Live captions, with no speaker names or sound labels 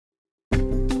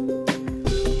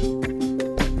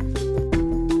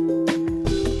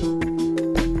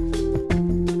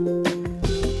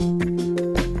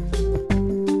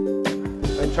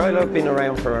Ventrolla have been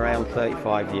around for around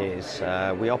 35 years.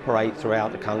 We operate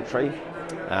throughout the country.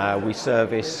 We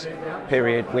service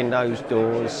period windows,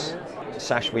 doors,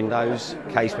 sash windows,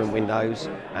 casement windows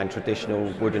and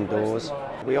traditional wooden doors.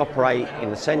 We operate in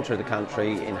the centre of the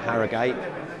country in Harrogate.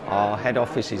 Our head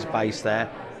office is based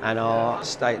there and our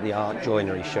state-of-the-art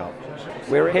joinery shop.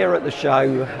 We're here at the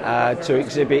show to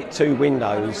exhibit two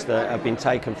windows that have been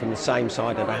taken from the same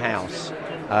side of the house.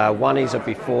 One is a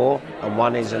before and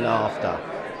one is an after.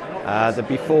 The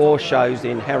before shows the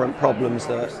inherent problems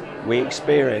that we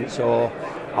experience, or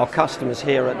our customers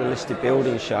here at the listed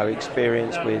building show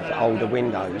experience with older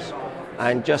windows,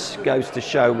 and just goes to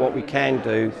show what we can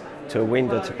do to a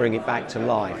window to bring it back to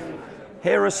life.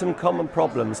 Here are some common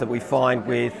problems that we find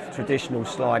with traditional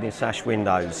sliding sash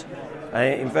windows.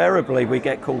 Invariably we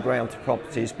get called round to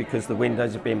properties because the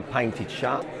windows have been painted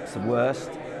shut. It's the worst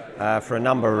for a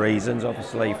number of reasons,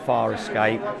 obviously fire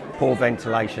escape, poor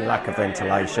ventilation, lack of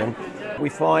ventilation. We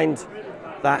find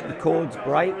that the cords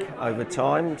break over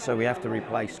time, so we have to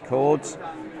replace cords.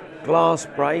 Glass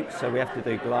breaks, so we have to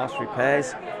do glass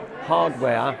repairs.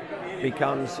 Hardware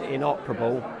becomes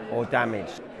inoperable or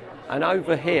damaged. And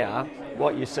over here,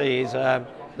 what you see is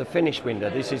the finished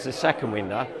window. This is the second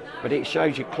window, but it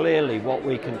shows you clearly what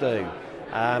we can do.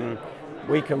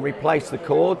 We can replace the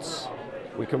cords,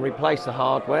 we can replace the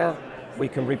hardware, we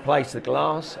can replace the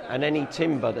glass and any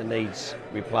timber that needs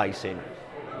replacing.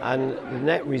 And the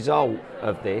net result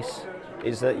of this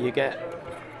is that you get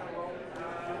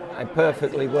a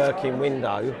perfectly working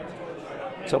window,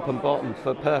 top and bottom,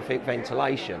 for perfect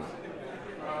ventilation.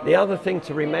 The other thing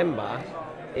to remember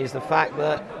is the fact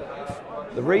that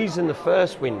the reason the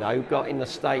first window got in the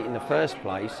state in the first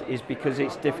place is because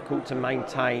it's difficult to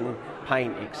maintain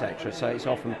paint, etc. So it's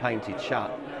often painted shut.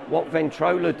 What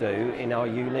Ventrolla do in our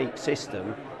unique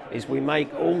system is we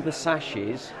make all the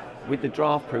sashes with the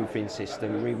draft proofing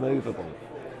system removable.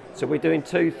 So we're doing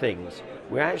two things.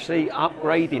 We're actually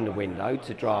upgrading the window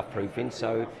to draft proofing,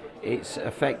 so it's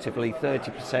effectively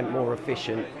 30% more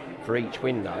efficient for each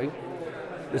window.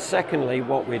 Secondly,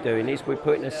 what we're doing is we're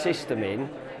putting a system in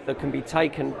that can be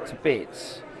taken to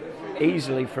bits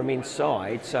easily from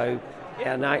inside, so it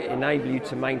enable you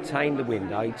to maintain the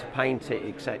window, to paint it,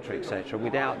 etc., etc.,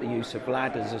 without the use of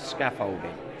ladders or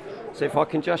scaffolding. So if I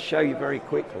can just show you very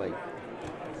quickly,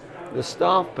 the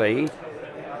staff bead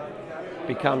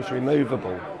becomes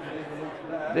removable.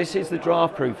 This is the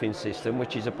draft proofing system,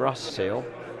 which is a brush seal.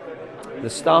 The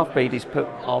staff bead is put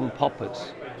on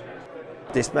poppers.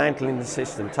 Dismantling the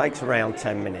system takes around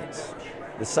 10 minutes.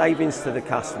 The savings to the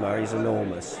customer is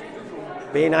enormous.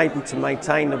 Being able to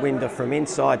maintain the window from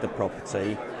inside the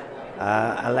property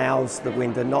allows the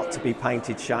window not to be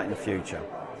painted shut in the future.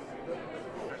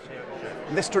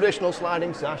 This traditional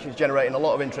sliding sash is generating a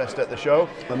lot of interest at the show.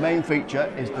 The main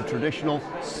feature is the traditional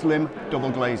slim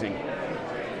double glazing.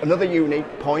 Another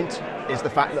unique point is the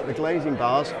fact that the glazing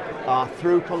bars are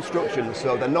through construction,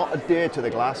 so they're not adhered to the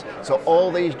glass, so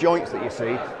all these joints that you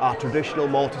see are traditional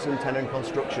mortise and tenon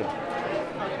construction.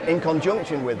 In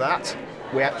conjunction with that,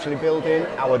 we actually build in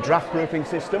our draft proofing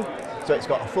system, so it's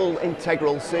got a full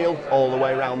integral seal all the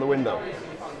way around the window.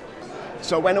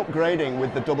 So when upgrading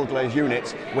with the double glazed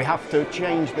units, we have to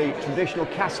change the traditional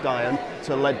cast iron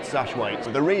to lead sash weight.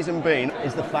 So the reason being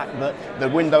is the fact that the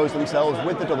windows themselves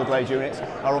with the double glazed units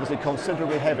are obviously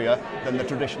considerably heavier than the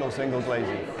traditional single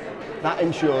glazing. That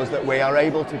ensures that we are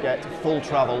able to get full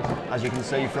travel, as you can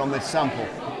see from this sample.